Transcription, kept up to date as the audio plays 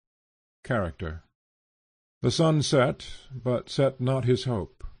Character. The sun set, but set not his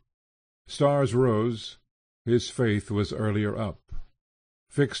hope. Stars rose, his faith was earlier up.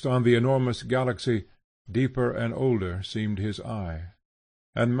 Fixed on the enormous galaxy, deeper and older seemed his eye,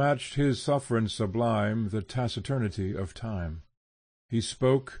 and matched his sufferance sublime the taciturnity of time. He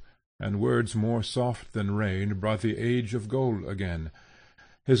spoke, and words more soft than rain brought the age of gold again.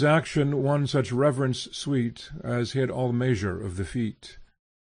 His action won such reverence sweet as hid all measure of the feat.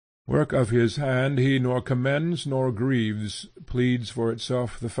 Work of his hand he nor commends nor grieves, pleads for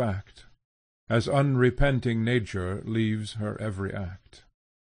itself the fact, as unrepenting nature leaves her every act.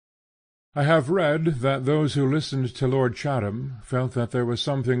 I have read that those who listened to Lord Chatham felt that there was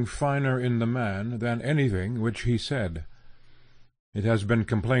something finer in the man than anything which he said. It has been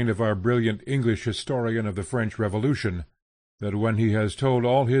complained of our brilliant English historian of the French Revolution, that when he has told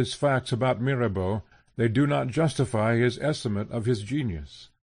all his facts about Mirabeau, they do not justify his estimate of his genius.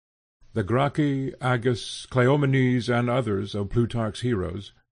 The Gracchi, Agis, Cleomenes, and others of Plutarch's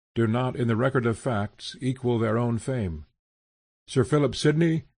heroes do not in the record of facts equal their own fame. Sir Philip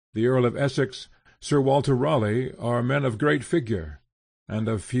Sidney, the Earl of Essex, Sir Walter Raleigh are men of great figure, and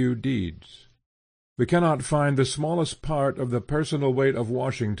of few deeds. We cannot find the smallest part of the personal weight of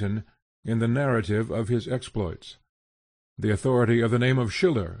Washington in the narrative of his exploits. The authority of the name of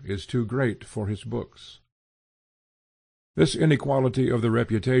Schiller is too great for his books. This inequality of the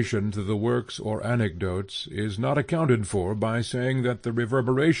reputation to the works or anecdotes is not accounted for by saying that the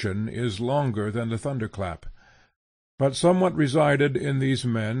reverberation is longer than the thunderclap, but somewhat resided in these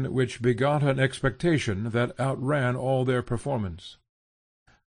men which begot an expectation that outran all their performance.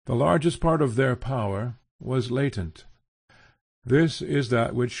 The largest part of their power was latent. This is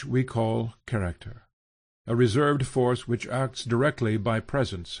that which we call character, a reserved force which acts directly by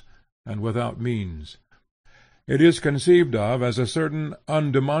presence, and without means. It is conceived of as a certain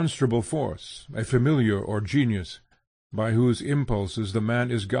undemonstrable force, a familiar or genius, by whose impulses the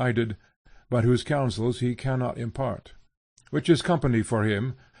man is guided, but whose counsels he cannot impart, which is company for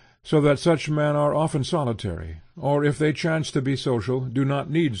him, so that such men are often solitary, or if they chance to be social, do not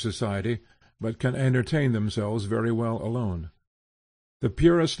need society, but can entertain themselves very well alone. The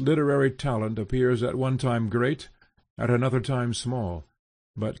purest literary talent appears at one time great, at another time small,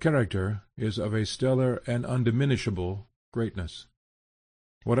 but character is of a stellar and undiminishable greatness.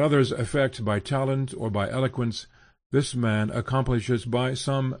 What others effect by talent or by eloquence, this man accomplishes by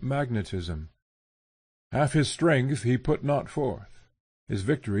some magnetism. Half his strength he put not forth. His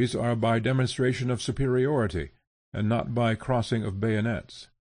victories are by demonstration of superiority, and not by crossing of bayonets.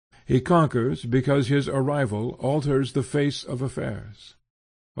 He conquers because his arrival alters the face of affairs.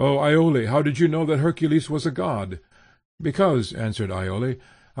 "O Iole, how did you know that Hercules was a god?" "Because," answered Iole,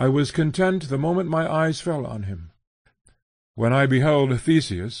 "I was content the moment my eyes fell on him. When I beheld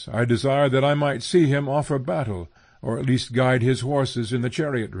Theseus, I desired that I might see him offer battle, or at least guide his horses in the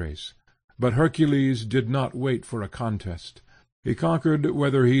chariot race. But Hercules did not wait for a contest. He conquered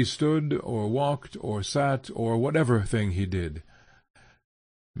whether he stood, or walked, or sat, or whatever thing he did."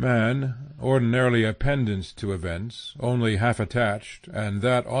 Man, ordinarily a pendant to events, only half attached, and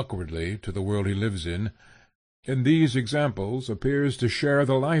that awkwardly, to the world he lives in these examples appears to share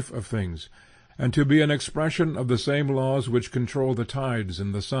the life of things, and to be an expression of the same laws which control the tides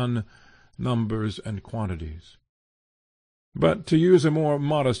and the sun, numbers and quantities. But to use a more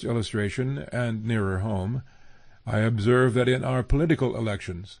modest illustration, and nearer home, I observe that in our political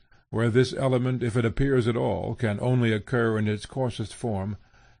elections, where this element, if it appears at all, can only occur in its coarsest form,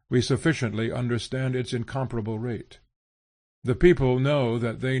 we sufficiently understand its incomparable rate. The people know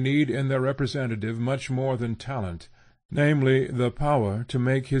that they need in their representative much more than talent, namely the power to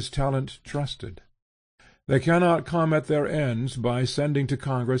make his talent trusted. They cannot come at their ends by sending to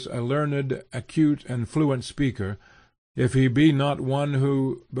Congress a learned, acute, and fluent speaker, if he be not one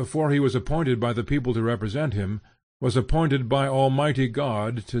who, before he was appointed by the people to represent him, was appointed by Almighty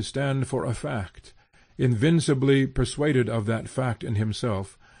God to stand for a fact, invincibly persuaded of that fact in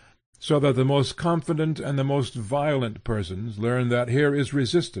himself, so that the most confident and the most violent persons learn that here is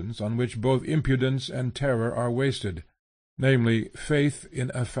resistance on which both impudence and terror are wasted, namely faith in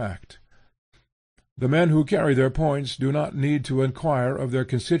a fact. The men who carry their points do not need to inquire of their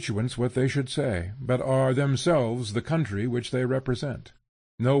constituents what they should say, but are themselves the country which they represent.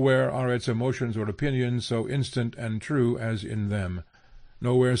 Nowhere are its emotions or opinions so instant and true as in them,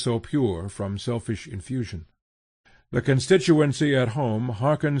 nowhere so pure from selfish infusion. The constituency at home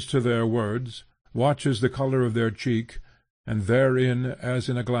hearkens to their words, watches the color of their cheek, and therein, as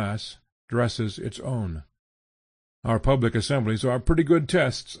in a glass, dresses its own. Our public assemblies are pretty good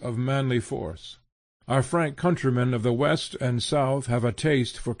tests of manly force. Our frank countrymen of the West and South have a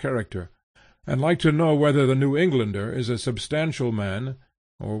taste for character, and like to know whether the New Englander is a substantial man,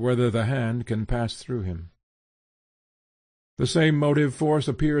 or whether the hand can pass through him. The same motive force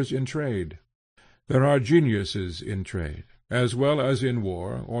appears in trade. There are geniuses in trade, as well as in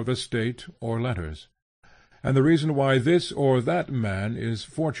war, or the state, or letters. And the reason why this or that man is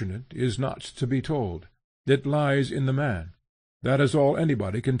fortunate is not to be told. It lies in the man. That is all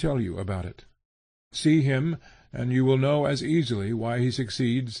anybody can tell you about it. See him, and you will know as easily why he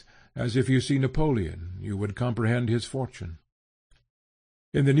succeeds as if you see Napoleon you would comprehend his fortune.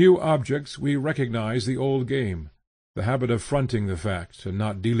 In the new objects we recognize the old game, the habit of fronting the fact and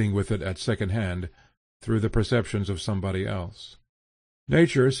not dealing with it at second hand, through the perceptions of somebody else.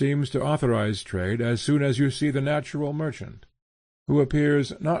 Nature seems to authorize trade as soon as you see the natural merchant, who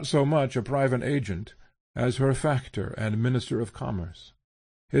appears not so much a private agent as her factor and minister of commerce.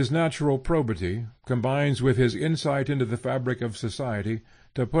 His natural probity combines with his insight into the fabric of society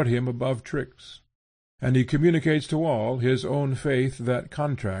to put him above tricks, and he communicates to all his own faith that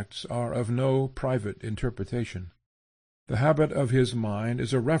contracts are of no private interpretation. The habit of his mind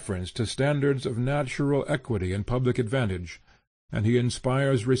is a reference to standards of natural equity and public advantage, and he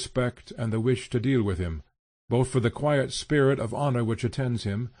inspires respect and the wish to deal with him, both for the quiet spirit of honor which attends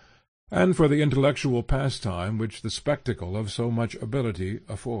him, and for the intellectual pastime which the spectacle of so much ability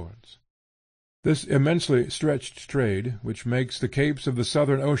affords. This immensely stretched trade, which makes the capes of the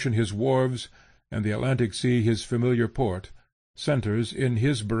Southern Ocean his wharves, and the Atlantic Sea his familiar port, centres in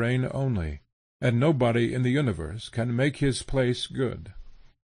his brain only, and nobody in the universe can make his place good.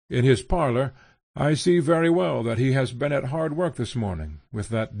 In his parlor I see very well that he has been at hard work this morning, with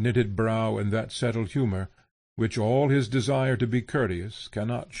that knitted brow and that settled humor, which all his desire to be courteous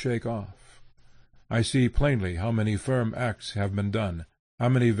cannot shake off. I see plainly how many firm acts have been done, how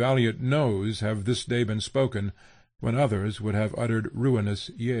many valiant noes have this day been spoken, when others would have uttered ruinous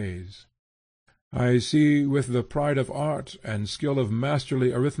yeas. I see with the pride of art and skill of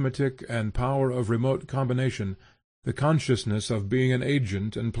masterly arithmetic and power of remote combination the consciousness of being an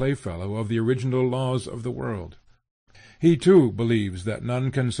agent and playfellow of the original laws of the world. He too believes that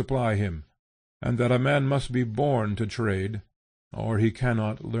none can supply him, and that a man must be born to trade, or he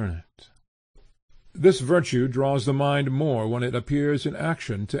cannot learn it. This virtue draws the mind more when it appears in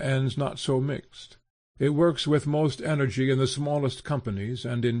action to ends not so mixed. It works with most energy in the smallest companies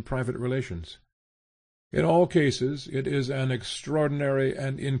and in private relations. In all cases it is an extraordinary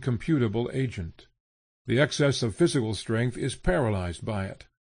and incomputable agent. The excess of physical strength is paralyzed by it.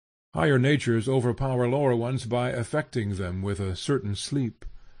 Higher natures overpower lower ones by affecting them with a certain sleep.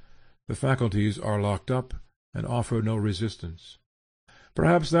 The faculties are locked up and offer no resistance.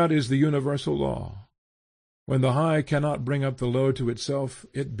 Perhaps that is the universal law. When the high cannot bring up the low to itself,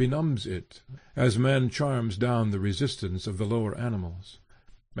 it benumbs it, as man charms down the resistance of the lower animals.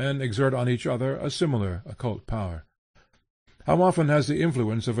 Men exert on each other a similar occult power. How often has the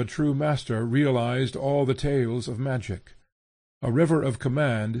influence of a true master realized all the tales of magic! A river of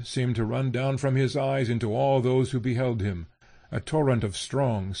command seemed to run down from his eyes into all those who beheld him, a torrent of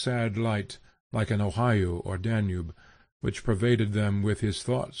strong, sad light, like an Ohio or Danube, which pervaded them with his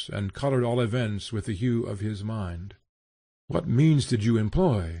thoughts and colored all events with the hue of his mind. What means did you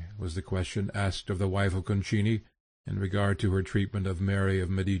employ? Was the question asked of the wife of Concini in regard to her treatment of Mary of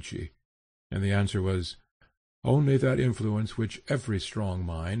Medici, and the answer was, only that influence which every strong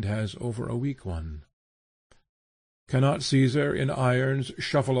mind has over a weak one. Cannot Caesar in irons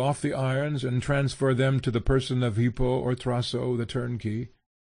shuffle off the irons and transfer them to the person of Hippo or Thraso the turnkey?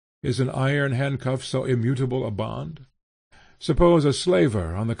 Is an iron handcuff so immutable a bond? Suppose a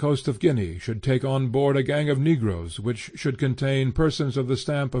slaver on the coast of Guinea should take on board a gang of negroes which should contain persons of the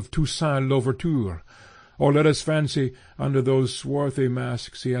stamp of Toussaint Louverture, or let us fancy under those swarthy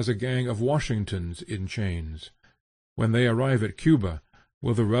masks he has a gang of Washingtons in chains. When they arrive at Cuba,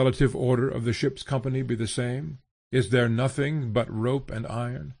 will the relative order of the ship's company be the same? Is there nothing but rope and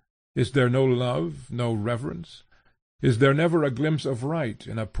iron? Is there no love, no reverence? Is there never a glimpse of right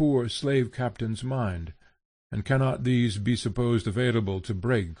in a poor slave captain's mind? And cannot these be supposed available to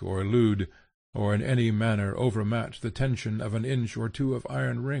break or elude, or in any manner overmatch the tension of an inch or two of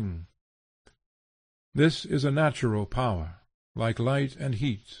iron ring? This is a natural power, like light and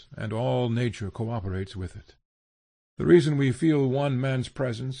heat, and all nature cooperates with it. The reason we feel one man's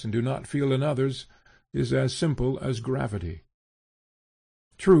presence and do not feel another's is as simple as gravity.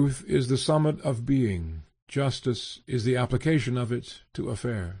 Truth is the summit of being, justice is the application of it to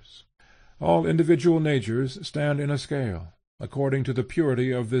affairs. All individual natures stand in a scale, according to the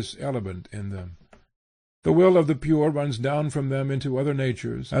purity of this element in them. The will of the pure runs down from them into other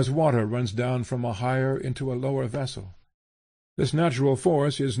natures, as water runs down from a higher into a lower vessel. This natural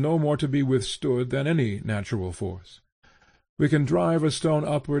force is no more to be withstood than any natural force. We can drive a stone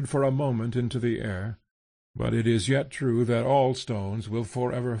upward for a moment into the air, but it is yet true that all stones will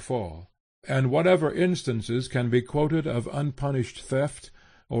forever fall, and whatever instances can be quoted of unpunished theft,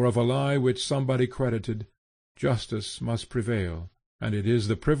 or of a lie which somebody credited, justice must prevail, and it is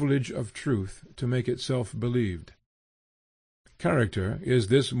the privilege of truth to make itself believed. Character is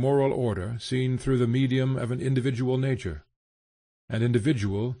this moral order seen through the medium of an individual nature. An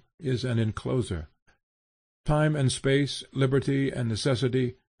individual is an encloser. Time and space, liberty and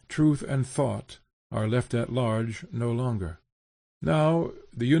necessity, truth and thought, are left at large no longer. Now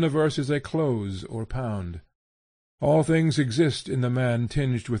the universe is a close or pound. All things exist in the man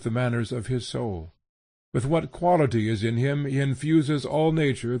tinged with the manners of his soul. With what quality is in him he infuses all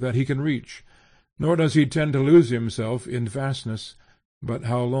nature that he can reach, nor does he tend to lose himself in vastness, but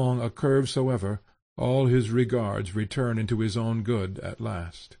how long a curve soever, all his regards return into his own good at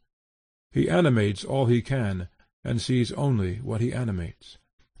last. He animates all he can, and sees only what he animates.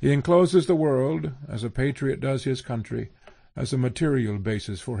 He encloses the world, as a patriot does his country, as a material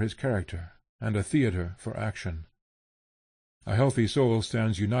basis for his character, and a theatre for action. A healthy soul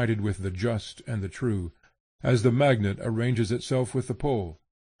stands united with the just and the true, as the magnet arranges itself with the pole,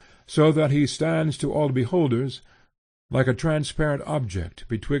 so that he stands to all beholders like a transparent object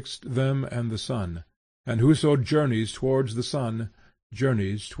betwixt them and the sun, and whoso journeys towards the sun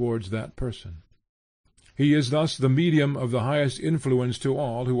journeys towards that person. He is thus the medium of the highest influence to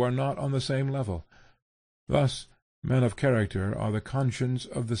all who are not on the same level. Thus men of character are the conscience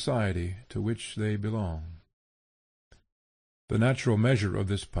of the society to which they belong. The natural measure of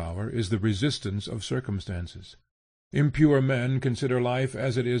this power is the resistance of circumstances. Impure men consider life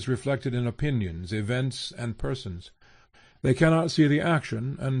as it is reflected in opinions, events, and persons. They cannot see the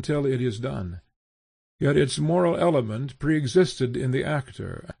action until it is done. Yet its moral element pre-existed in the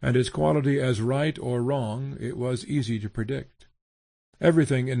actor, and its quality as right or wrong it was easy to predict.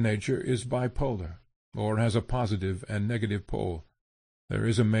 Everything in nature is bipolar, or has a positive and negative pole. There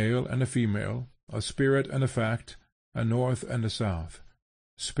is a male and a female, a spirit and a fact, a north and a south.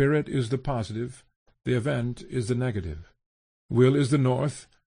 Spirit is the positive, the event is the negative. Will is the north,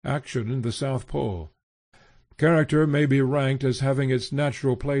 action the south pole. Character may be ranked as having its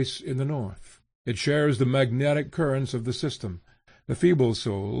natural place in the north. It shares the magnetic currents of the system. The feeble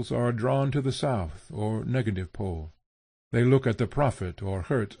souls are drawn to the south, or negative pole. They look at the profit or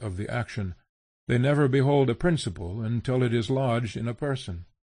hurt of the action. They never behold a principle until it is lodged in a person.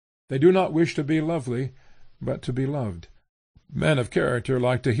 They do not wish to be lovely, but to be loved. Men of character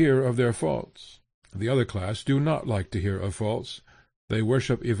like to hear of their faults. The other class do not like to hear of faults. They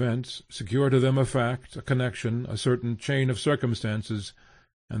worship events, secure to them a fact, a connection, a certain chain of circumstances,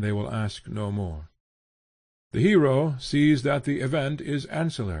 and they will ask no more. The hero sees that the event is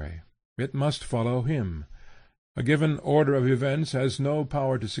ancillary. It must follow him. A given order of events has no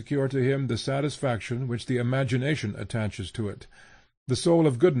power to secure to him the satisfaction which the imagination attaches to it. The soul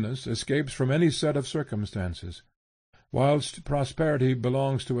of goodness escapes from any set of circumstances. Whilst prosperity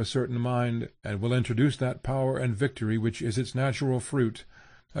belongs to a certain mind, and will introduce that power and victory which is its natural fruit,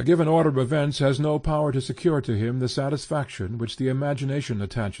 a given order of events has no power to secure to him the satisfaction which the imagination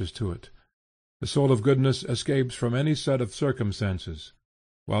attaches to it. The soul of goodness escapes from any set of circumstances,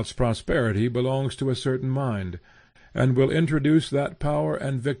 whilst prosperity belongs to a certain mind, and will introduce that power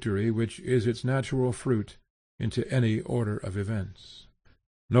and victory which is its natural fruit into any order of events.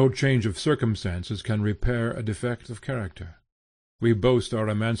 No change of circumstances can repair a defect of character. We boast our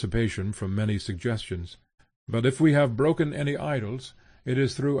emancipation from many suggestions, but if we have broken any idols, it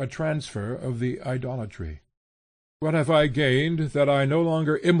is through a transfer of the idolatry. What have I gained that I no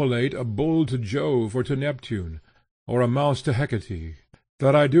longer immolate a bull to Jove or to Neptune, or a mouse to Hecate,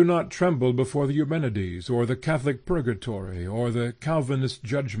 that I do not tremble before the Eumenides, or the Catholic purgatory, or the Calvinist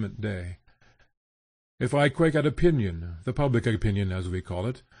judgment day? If I quake at opinion, the public opinion as we call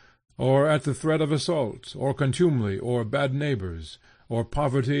it, or at the threat of assault, or contumely, or bad neighbors, or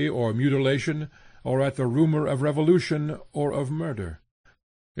poverty, or mutilation, or at the rumor of revolution, or of murder,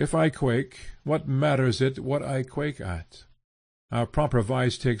 if I quake, what matters it what I quake at? Our proper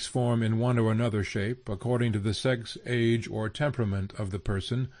vice takes form in one or another shape, according to the sex, age, or temperament of the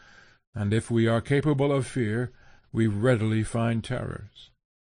person, and if we are capable of fear, we readily find terrors.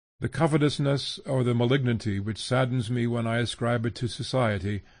 The covetousness or the malignity which saddens me when I ascribe it to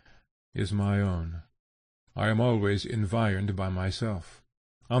society is my own. I am always environed by myself.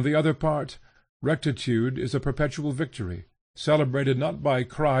 On the other part, rectitude is a perpetual victory, celebrated not by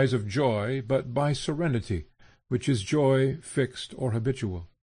cries of joy, but by serenity, which is joy fixed or habitual.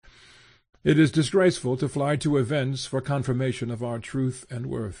 It is disgraceful to fly to events for confirmation of our truth and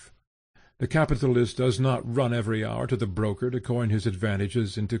worth. The capitalist does not run every hour to the broker to coin his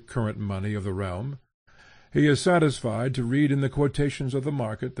advantages into current money of the realm. He is satisfied to read in the quotations of the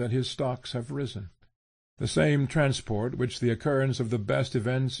market that his stocks have risen. The same transport which the occurrence of the best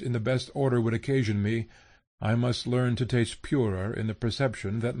events in the best order would occasion me, I must learn to taste purer in the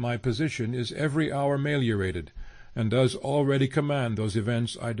perception that my position is every hour meliorated, and does already command those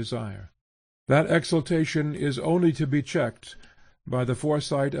events I desire. That exultation is only to be checked by the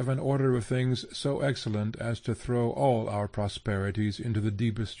foresight of an order of things so excellent as to throw all our prosperities into the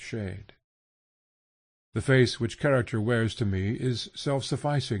deepest shade. The face which character wears to me is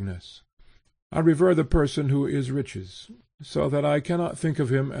self-sufficingness. I revere the person who is riches, so that I cannot think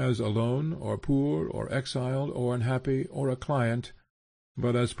of him as alone, or poor, or exiled, or unhappy, or a client,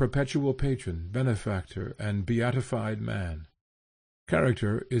 but as perpetual patron, benefactor, and beatified man.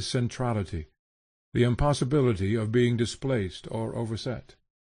 Character is centrality, the impossibility of being displaced or overset.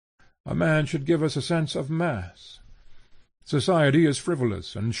 A man should give us a sense of mass. Society is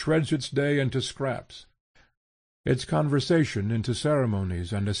frivolous, and shreds its day into scraps, its conversation into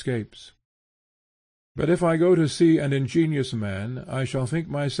ceremonies and escapes. But if I go to see an ingenious man, I shall think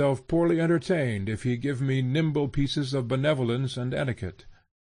myself poorly entertained if he give me nimble pieces of benevolence and etiquette.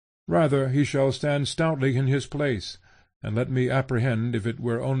 Rather he shall stand stoutly in his place, and let me apprehend if it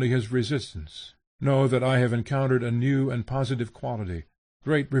were only his resistance. Know that I have encountered a new and positive quality,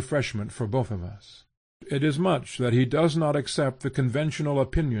 great refreshment for both of us. It is much that he does not accept the conventional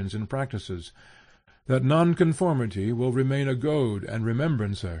opinions and practices, that nonconformity will remain a goad and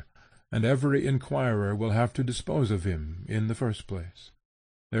remembrancer, and every inquirer will have to dispose of him in the first place.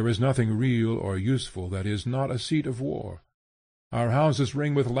 There is nothing real or useful that is not a seat of war. Our houses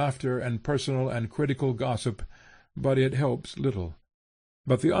ring with laughter and personal and critical gossip, but it helps little.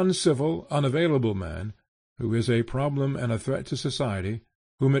 But the uncivil, unavailable man, who is a problem and a threat to society,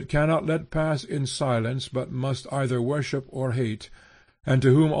 whom it cannot let pass in silence but must either worship or hate, and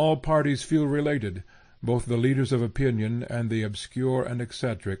to whom all parties feel related, both the leaders of opinion and the obscure and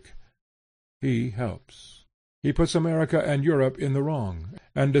eccentric, he helps. He puts America and Europe in the wrong,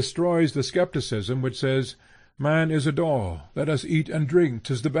 and destroys the skepticism which says, man is a doll, let us eat and drink,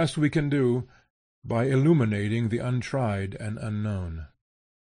 'tis the best we can do, by illuminating the untried and unknown.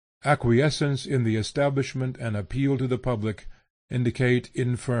 Acquiescence in the establishment and appeal to the public indicate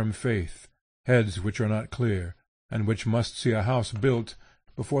infirm faith, heads which are not clear, and which must see a house built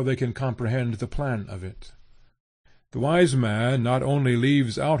before they can comprehend the plan of it. The wise man not only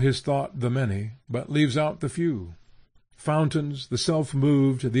leaves out his thought the many, but leaves out the few. Fountains, the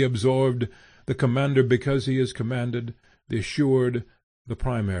self-moved, the absorbed, the commander because he is commanded, the assured, the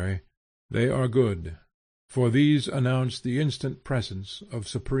primary, they are good, for these announce the instant presence of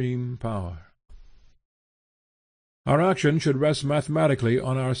supreme power. Our action should rest mathematically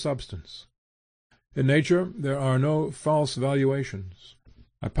on our substance. In nature there are no false valuations.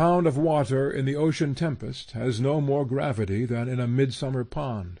 A pound of water in the ocean tempest has no more gravity than in a midsummer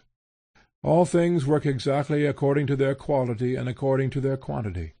pond. All things work exactly according to their quality and according to their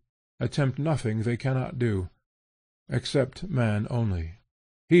quantity, attempt nothing they cannot do, except man only.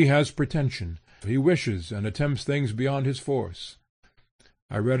 He has pretension, he wishes and attempts things beyond his force.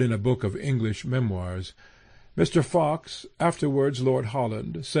 I read in a book of English memoirs, Mr. Fox, afterwards Lord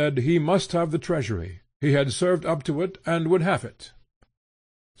Holland, said he must have the Treasury, he had served up to it and would have it.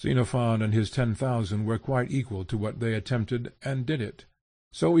 Xenophon and his 10,000 were quite equal to what they attempted and did it,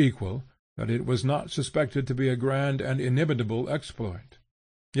 so equal that it was not suspected to be a grand and inimitable exploit.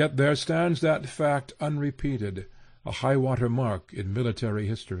 Yet there stands that fact unrepeated, a high-water mark in military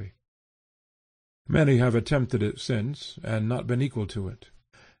history. Many have attempted it since, and not been equal to it.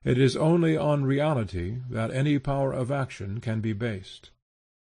 It is only on reality that any power of action can be based.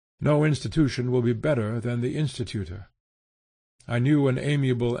 No institution will be better than the institutor. I knew an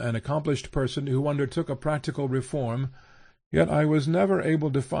amiable and accomplished person who undertook a practical reform, yet I was never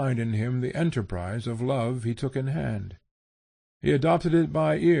able to find in him the enterprise of love he took in hand. He adopted it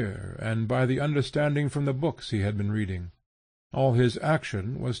by ear, and by the understanding from the books he had been reading. All his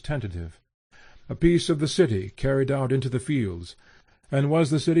action was tentative. A piece of the city carried out into the fields, and was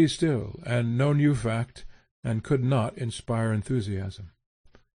the city still, and no new fact, and could not inspire enthusiasm.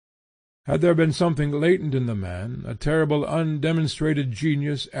 Had there been something latent in the man, a terrible undemonstrated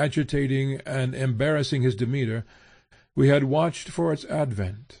genius agitating and embarrassing his demeanor, we had watched for its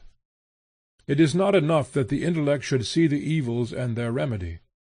advent. It is not enough that the intellect should see the evils and their remedy.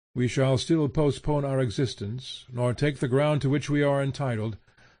 we shall still postpone our existence, nor take the ground to which we are entitled,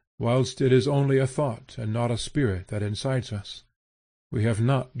 whilst it is only a thought and not a spirit that incites us. We have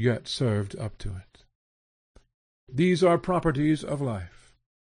not yet served up to it. These are properties of life.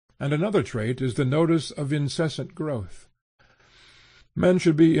 And another trait is the notice of incessant growth. Men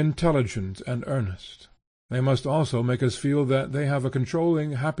should be intelligent and earnest. They must also make us feel that they have a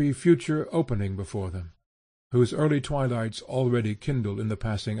controlling, happy future opening before them, whose early twilights already kindle in the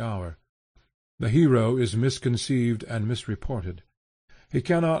passing hour. The hero is misconceived and misreported. He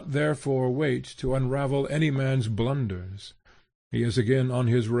cannot therefore wait to unravel any man's blunders. He is again on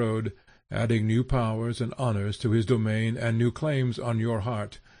his road, adding new powers and honors to his domain and new claims on your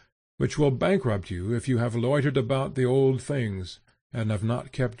heart, which will bankrupt you if you have loitered about the old things, and have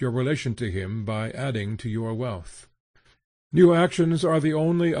not kept your relation to him by adding to your wealth. New actions are the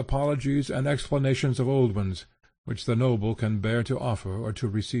only apologies and explanations of old ones, which the noble can bear to offer or to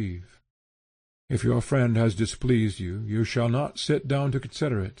receive. If your friend has displeased you, you shall not sit down to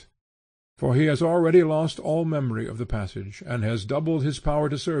consider it, for he has already lost all memory of the passage, and has doubled his power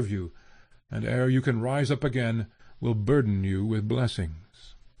to serve you, and ere you can rise up again, will burden you with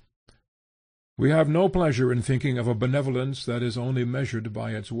blessings. We have no pleasure in thinking of a benevolence that is only measured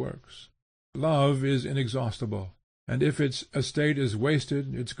by its works. Love is inexhaustible, and if its estate is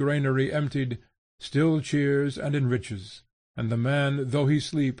wasted, its granary emptied, still cheers and enriches, and the man, though he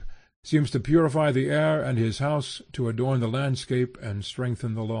sleep, seems to purify the air and his house, to adorn the landscape and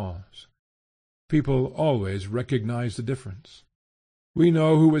strengthen the laws. People always recognize the difference. We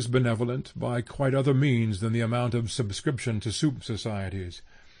know who is benevolent by quite other means than the amount of subscription to soup societies.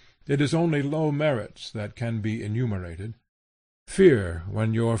 It is only low merits that can be enumerated. Fear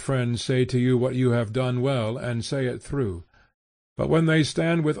when your friends say to you what you have done well, and say it through. But when they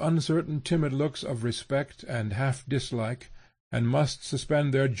stand with uncertain timid looks of respect and half dislike, and must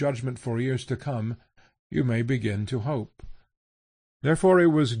suspend their judgment for years to come, you may begin to hope. Therefore it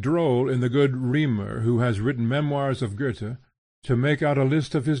was droll in the good Riemer, who has written memoirs of Goethe, to make out a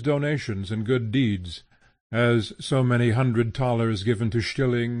list of his donations and good deeds, as so many $100 given to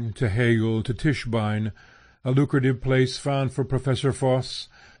Stilling, to Hegel, to Tischbein, a lucrative place found for Professor Voss,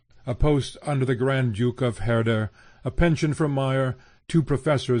 a post under the Grand Duke of Herder, a pension for Meyer, 2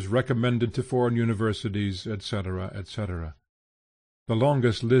 professors recommended to foreign universities, etc., etc. The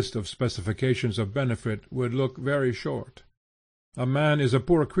longest list of specifications of benefit would look very short. A man is a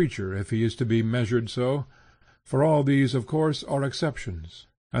poor creature if he is to be measured so, for all these of course are exceptions,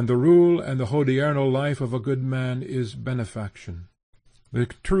 and the rule and the hodiernal life of a good man is benefaction. The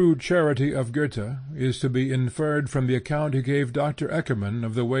true charity of Goethe is to be inferred from the account he gave Dr. Eckermann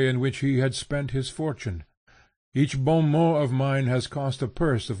of the way in which he had spent his fortune. Each bon mot of mine has cost a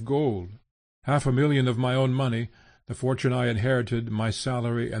purse of gold. 500,000 of my own money, the fortune I inherited, my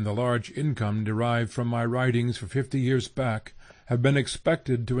salary, and the large income derived from my writings for 50 years back, have been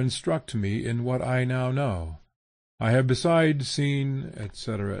expected to instruct me in what I now know. I have besides seen,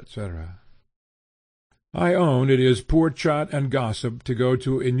 etc., etc. I own it is poor chat and gossip to go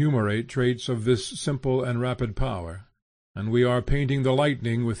to enumerate traits of this simple and rapid power, and we are painting the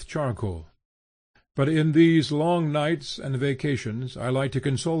lightning with charcoal. But in these long nights and vacations I like to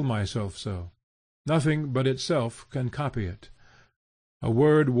console myself so. Nothing but itself can copy it. A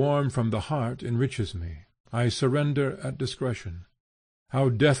word warm from the heart enriches me. I surrender at discretion. How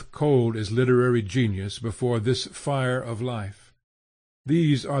death-cold is literary genius before this fire of life!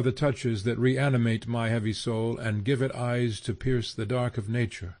 These are the touches that reanimate my heavy soul, and give it eyes to pierce the dark of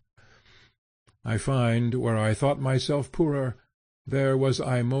nature. I find, where I thought myself poorer, there was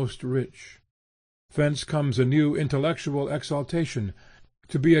I most rich. Thence comes a new intellectual exaltation,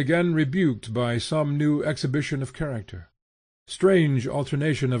 to be again rebuked by some new exhibition of character. Strange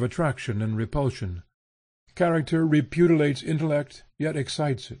alternation of attraction and repulsion. Character repudiates intellect, yet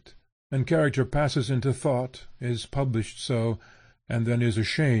excites it, and character passes into thought, is published so, and then is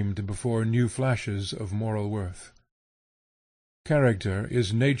ashamed before new flashes of moral worth. Character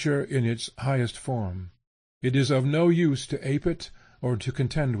is nature in its highest form. It is of no use to ape it or to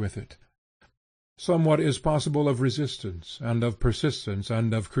contend with it. Somewhat is possible of resistance, and of persistence,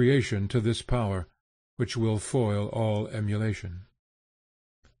 and of creation to this power, which will foil all emulation.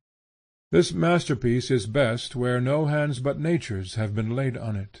 This masterpiece is best where no hands but nature's have been laid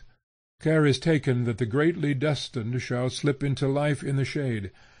on it. Care is taken that the greatly destined shall slip into life in the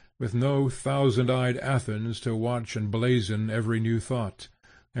shade, with no thousand-eyed Athens to watch and blazon every new thought,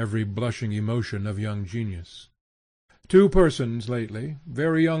 every blushing emotion of young genius. 2 persons lately,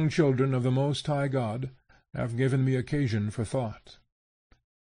 very young children of the Most High God, have given me occasion for thought.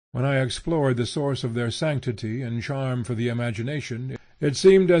 When I explored the source of their sanctity and charm for the imagination, It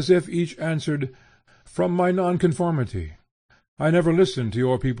seemed as if each answered, "From my nonconformity. I never listened to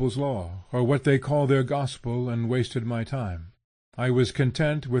your people's law, or what they call their gospel, and wasted my time. I was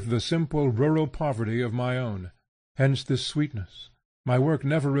content with the simple rural poverty of my own. Hence this sweetness. My work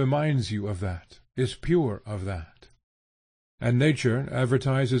never reminds you of that, is pure of that." And Nature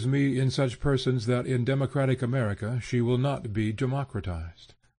advertises me in such persons that in democratic America she will not be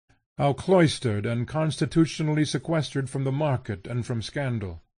democratized. How cloistered and constitutionally sequestered from the market and from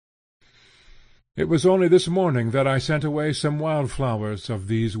scandal! It was only this morning that I sent away some wild flowers of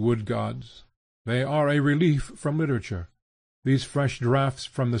these wood gods. They are a relief from literature, these fresh draughts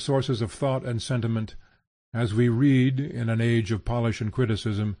from the sources of thought and sentiment, as we read, in an age of polish and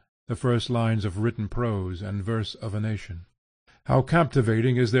criticism, the first lines of written prose and verse of a nation. How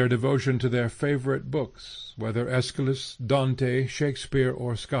captivating is their devotion to their favorite books, whether Aeschylus, Dante, Shakespeare,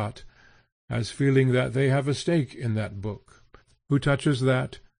 or Scott, as feeling that they have a stake in that book. Who touches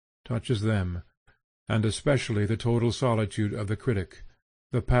that, touches them, and especially the total solitude of the critic,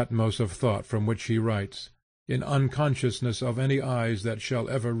 the Patmos of thought from which he writes, in unconsciousness of any eyes that shall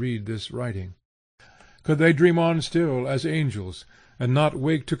ever read this writing. Could they dream on still as angels, and not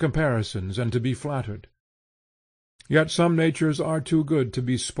wake to comparisons and to be flattered? Yet some natures are too good to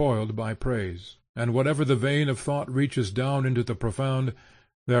be spoiled by praise, and whatever the vein of thought reaches down into the profound,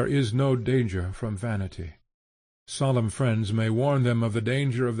 there is no danger from vanity. Solemn friends may warn them of the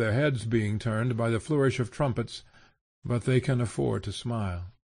danger of their heads being turned by the flourish of trumpets, but they can afford to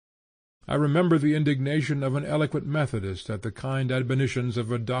smile. I remember the indignation of an eloquent Methodist at the kind admonitions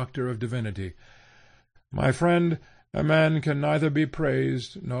of a doctor of divinity. "My friend, a man can neither be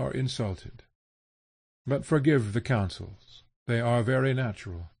praised nor insulted." But forgive the counsels. They are very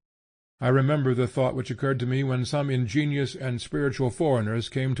natural. I remember the thought which occurred to me when some ingenious and spiritual foreigners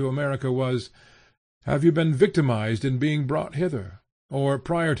came to America was, "Have you been victimized in being brought hither? Or,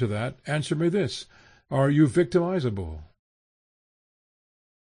 prior to that, answer me this, are you victimizable?"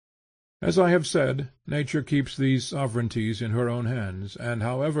 As I have said, Nature keeps these sovereignties in her own hands, and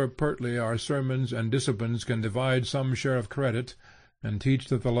however pertly our sermons and disciplines can divide some share of credit, and teach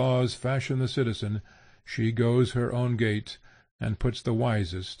that the laws fashion the citizen, she goes her own gait, and puts the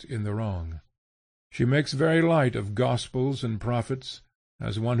wisest in the wrong. She makes very light of gospels and prophets,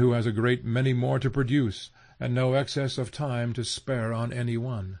 as one who has a great many more to produce, and no excess of time to spare on any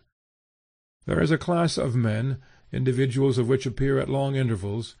one. There is a class of men, individuals of which appear at long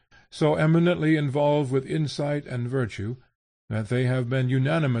intervals, so eminently involved with insight and virtue, that they have been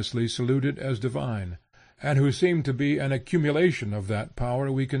unanimously saluted as divine, and who seem to be an accumulation of that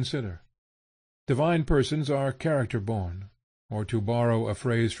power we consider. Divine persons are character born, or to borrow a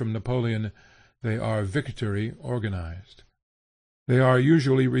phrase from Napoleon, they are victory organized. They are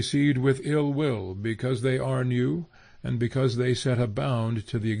usually received with ill will, because they are new, and because they set a bound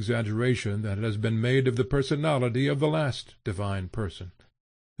to the exaggeration that has been made of the personality of the last divine person.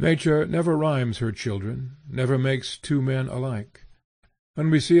 Nature never rhymes her children, never makes two men alike.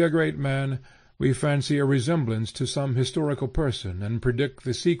 When we see a great man, we fancy a resemblance to some historical person, and predict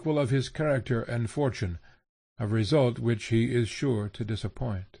the sequel of his character and fortune, a result which he is sure to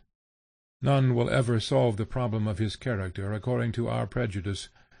disappoint. None will ever solve the problem of his character according to our prejudice,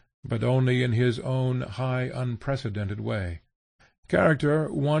 but only in his own high unprecedented way.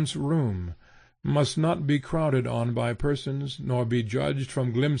 Character wants room, must not be crowded on by persons, nor be judged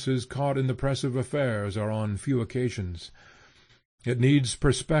from glimpses caught in the press of affairs or on few occasions. It needs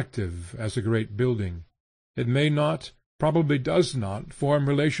perspective as a great building. It may not, probably does not, form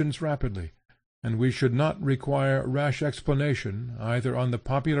relations rapidly, and we should not require rash explanation either on the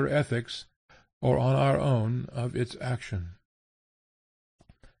popular ethics or on our own of its action.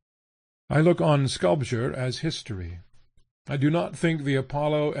 I look on sculpture as history. I do not think the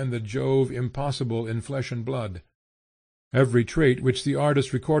Apollo and the Jove impossible in flesh and blood. Every trait which the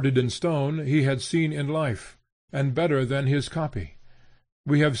artist recorded in stone he had seen in life, and better than his copy.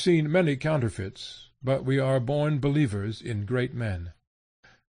 We have seen many counterfeits, but we are born believers in great men.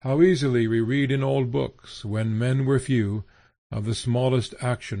 How easily we read in old books, when men were few, of the smallest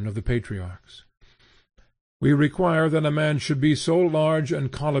action of the patriarchs. We require that a man should be so large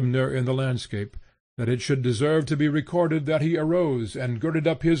and columnar in the landscape, that it should deserve to be recorded that he arose and girded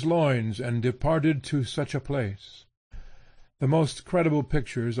up his loins and departed to such a place. The most credible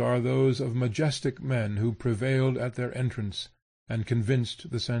pictures are those of majestic men who prevailed at their entrance, and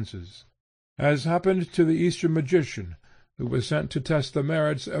convinced the senses. As happened to the Eastern magician, who was sent to test the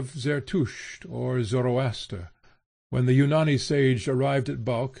merits of Zertusht or Zoroaster. When the Yunani sage arrived at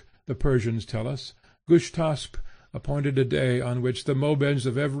Balkh, the Persians tell us, Gushtasp appointed a day on which the Mobeds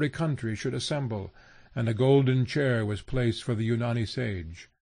of every country should assemble, and a golden chair was placed for the Yunani sage.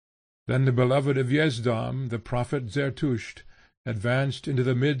 Then the beloved of Yezdam, the prophet Zertusht, advanced into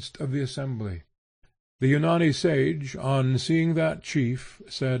the midst of the assembly. The Yunani sage, on seeing that chief,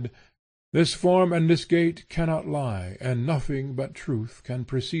 said, "This form and this gait cannot lie, and nothing but truth can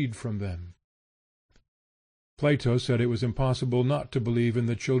proceed from them." Plato said it was impossible not to believe in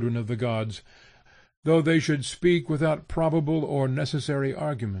the children of the gods, though they should speak without probable or necessary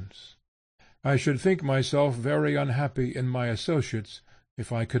arguments. I should think myself very unhappy in my associates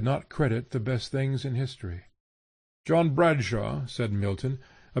if I could not credit the best things in history. John Bradshaw, said Milton,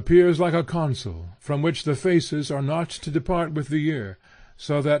 appears like a consul, from which the faces are not to depart with the year,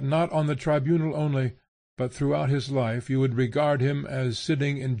 so that not on the tribunal only, but throughout his life you would regard him as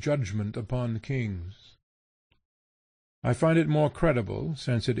sitting in judgment upon kings. I find it more credible,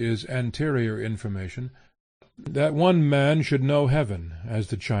 since it is anterior information, that one man should know heaven, as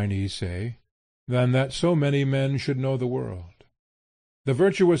the Chinese say, than that so many men should know the world. The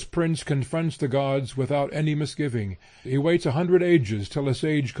virtuous prince confronts the gods without any misgiving. He waits 100 ages till a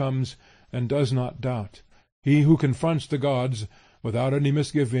sage comes, and does not doubt. He who confronts the gods without any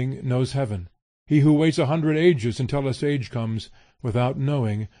misgiving knows heaven. He who waits 100 ages until a sage comes, without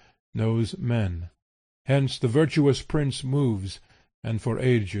knowing, knows men. Hence the virtuous prince moves, and for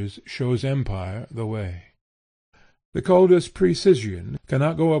ages shows empire the way. The coldest precisian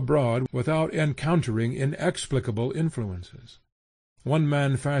cannot go abroad without encountering inexplicable influences. One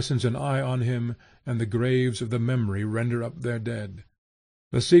man fastens an eye on him, and the graves of the memory render up their dead.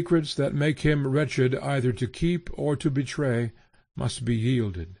 The secrets that make him wretched either to keep or to betray must be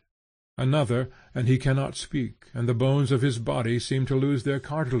yielded. Another, and he cannot speak, and the bones of his body seem to lose their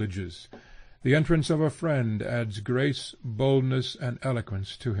cartilages. The entrance of a friend adds grace, boldness, and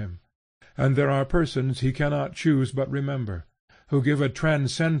eloquence to him. And there are persons he cannot choose but remember, who give a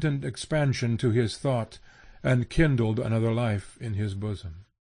transcendent expansion to his thought, and kindled another life in his bosom.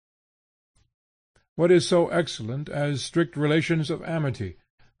 What is so excellent as strict relations of amity,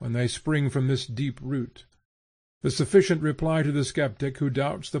 when they spring from this deep root? The sufficient reply to the skeptic who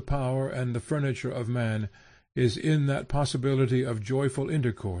doubts the power and the furniture of man is in that possibility of joyful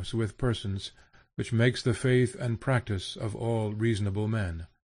intercourse with persons, which makes the faith and practice of all reasonable men.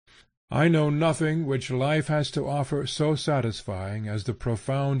 I know nothing which life has to offer so satisfying as the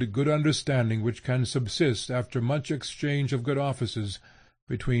profound good understanding which can subsist after much exchange of good offices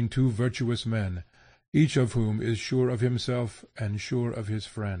between two virtuous men, each of whom is sure of himself and sure of his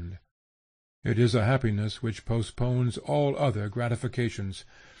friend. It is a happiness which postpones all other gratifications,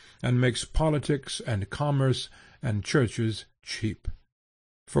 and makes politics and commerce and churches cheap.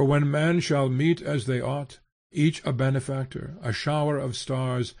 For when men shall meet as they ought, each a benefactor, a shower of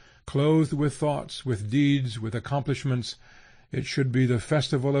stars, clothed with thoughts, with deeds, with accomplishments, it should be the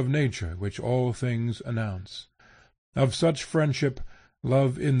festival of nature which all things announce. Of such friendship,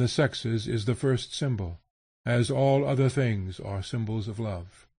 love in the sexes is the first symbol, as all other things are symbols of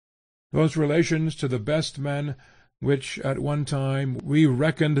love. Those relations to the best men, which at one time we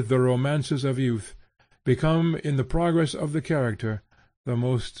reckoned the romances of youth, become in the progress of the character the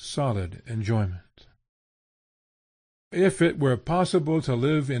most solid enjoyment. If it were possible to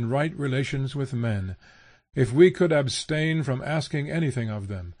live in right relations with men, if we could abstain from asking anything of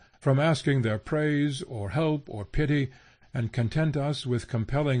them, from asking their praise or help or pity, and content us with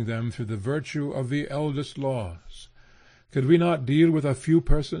compelling them through the virtue of the eldest laws, could we not deal with a few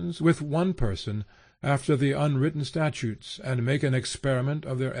persons, with one person, after the unwritten statutes, and make an experiment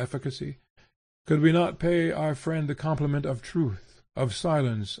of their efficacy? Could we not pay our friend the compliment of truth, of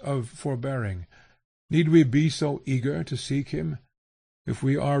silence, of forbearing? Need we be so eager to seek him? If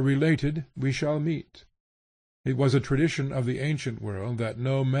we are related, we shall meet. It was a tradition of the ancient world that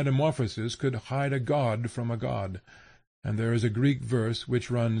no metamorphosis could hide a god from a god, and there is a Greek verse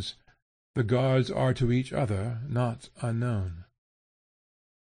which runs, "The gods are to each other not unknown."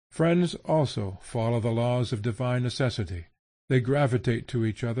 Friends also follow the laws of divine necessity. They gravitate to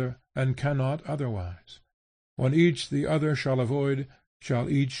each other, and cannot otherwise. When each the other shall avoid, shall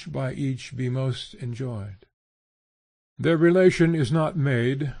each by each be most enjoyed. Their relation is not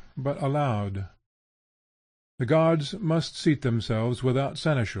made, but allowed. The gods must seat themselves without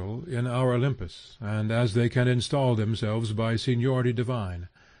seneschal in our Olympus, and as they can install themselves by seniority divine.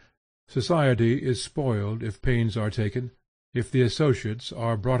 Society is spoiled if pains are taken, if the associates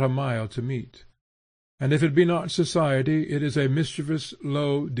are brought a mile to meet. And if it be not society, it is a mischievous,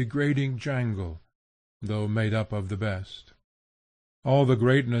 low, degrading jangle, though made up of the best. All the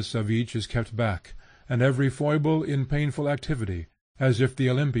greatness of each is kept back, and every foible in painful activity, as if the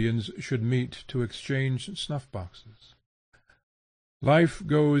Olympians should meet to exchange snuff-boxes. Life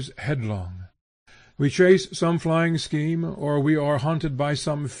goes headlong. We chase some flying scheme, or we are haunted by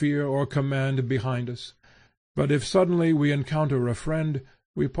some fear or command behind us. But if suddenly we encounter a friend,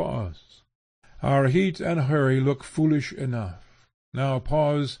 we pause. Our heat and hurry look foolish enough. Now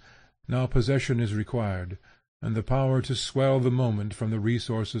pause, now possession is required, and the power to swell the moment from the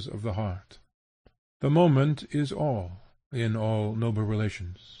resources of the heart. The moment is all, in all noble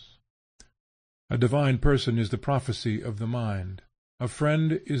relations. A divine person is the prophecy of the mind. A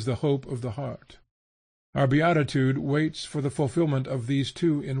friend is the hope of the heart. Our beatitude waits for the fulfilment of these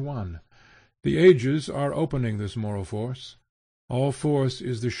two in one. The ages are opening this moral force. All force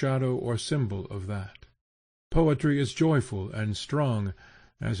is the shadow or symbol of that. Poetry is joyful and strong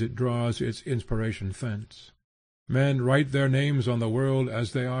as it draws its inspiration thence. Men write their names on the world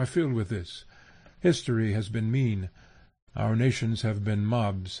as they are filled with this. History has been mean. Our nations have been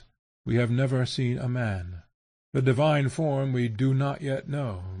mobs. We have never seen a man. The divine form we do not yet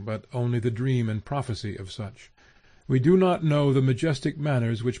know, but only the dream and prophecy of such. We do not know the majestic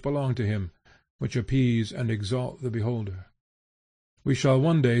manners which belong to him, which appease and exalt the beholder. We shall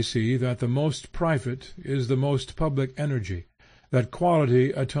one day see that the most private is the most public energy, that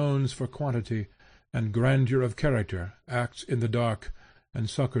quality atones for quantity, and grandeur of character acts in the dark and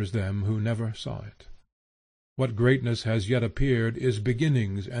succors them who never saw it. What greatness has yet appeared is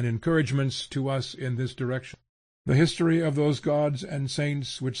beginnings and encouragements to us in this direction. The history of those gods and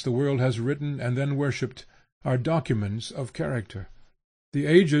saints which the world has written and then worshipped are documents of character. The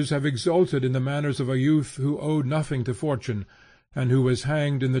ages have exulted in the manners of a youth who owed nothing to fortune, and who was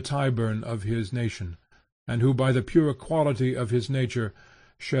hanged in the Tyburn of his nation, and who by the pure quality of his nature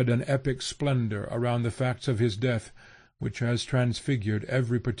shed an epic splendor around the facts of his death, which has transfigured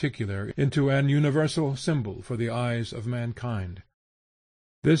every particular into an universal symbol for the eyes of mankind.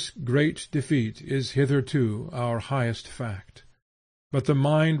 This great defeat is hitherto our highest fact. But the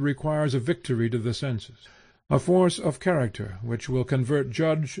mind requires a victory to the senses, a force of character which will convert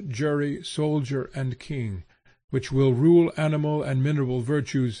judge, jury, soldier, and king, which will rule animal and mineral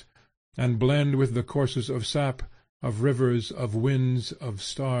virtues, and blend with the courses of sap, of rivers, of winds, of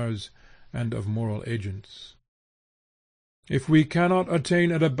stars, and of moral agents. If we cannot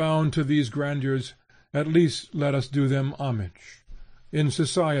attain at a bound to these grandeurs, at least let us do them homage. In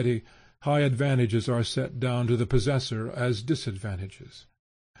society, high advantages are set down to the possessor as disadvantages.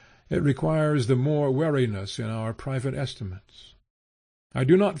 It requires the more wariness in our private estimates. I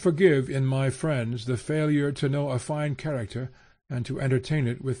do not forgive in my friends the failure to know a fine character and to entertain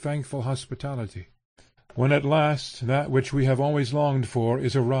it with thankful hospitality. When at last that which we have always longed for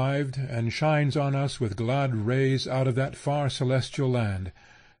is arrived and shines on us with glad rays out of that far celestial land,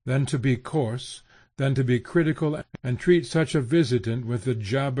 then to be coarse, then to be critical and treat such a visitant with the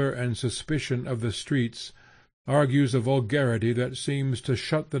jabber and suspicion of the streets, argues a vulgarity that seems to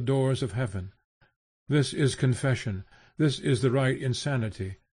shut the doors of heaven. This is confession, this is the right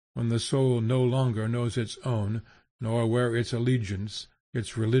insanity, when the soul no longer knows its own, nor where its allegiance,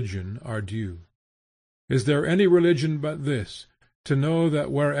 its religion are due. Is there any religion but this, to know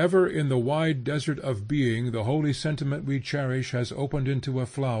that wherever in the wide desert of being the holy sentiment we cherish has opened into a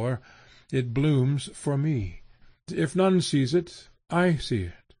flower, it blooms for me. If none sees it, I see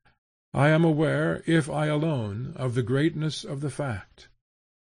it. I am aware, if I alone, of the greatness of the fact.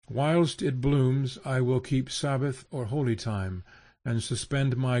 Whilst it blooms I will keep Sabbath or holy time, and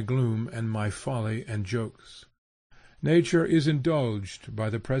suspend my gloom and my folly and jokes. Nature is indulged by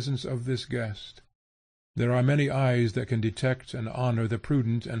the presence of this guest. There are many eyes that can detect and honor the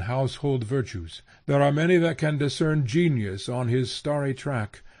prudent and household virtues. There are many that can discern genius on his starry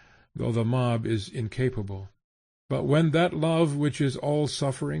track, though the mob is incapable. But when that love which is all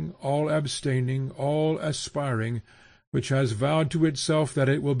suffering, all abstaining, all aspiring, which has vowed to itself that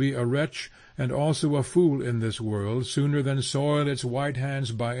it will be a wretch and also a fool in this world sooner than soil its white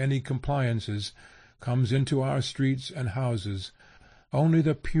hands by any compliances, comes into our streets and houses, only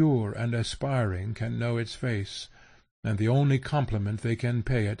the pure and aspiring can know its face, and the only compliment they can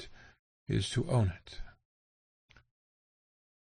pay it is to own it.